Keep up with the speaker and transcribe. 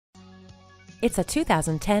It's a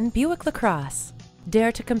 2010 Buick LaCrosse.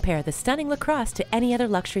 Dare to compare the stunning LaCrosse to any other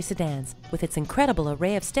luxury sedans with its incredible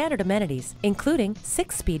array of standard amenities, including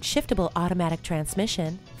 6-speed shiftable automatic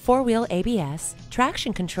transmission, 4-wheel ABS,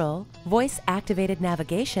 traction control, voice-activated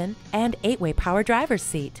navigation, and 8-way power driver's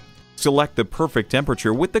seat. Select the perfect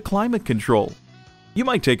temperature with the climate control. You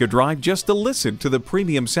might take a drive just to listen to the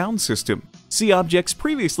premium sound system. See objects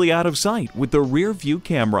previously out of sight with the rear view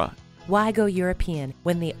camera. Why go European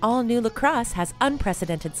when the all-new LaCrosse has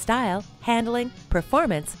unprecedented style, handling,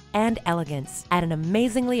 performance, and elegance at an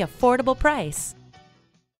amazingly affordable price?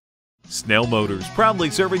 Snell Motors, proudly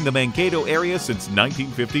serving the Mankato area since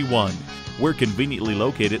 1951. We're conveniently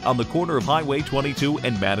located on the corner of Highway 22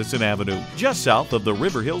 and Madison Avenue, just south of the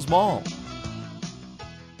River Hills Mall.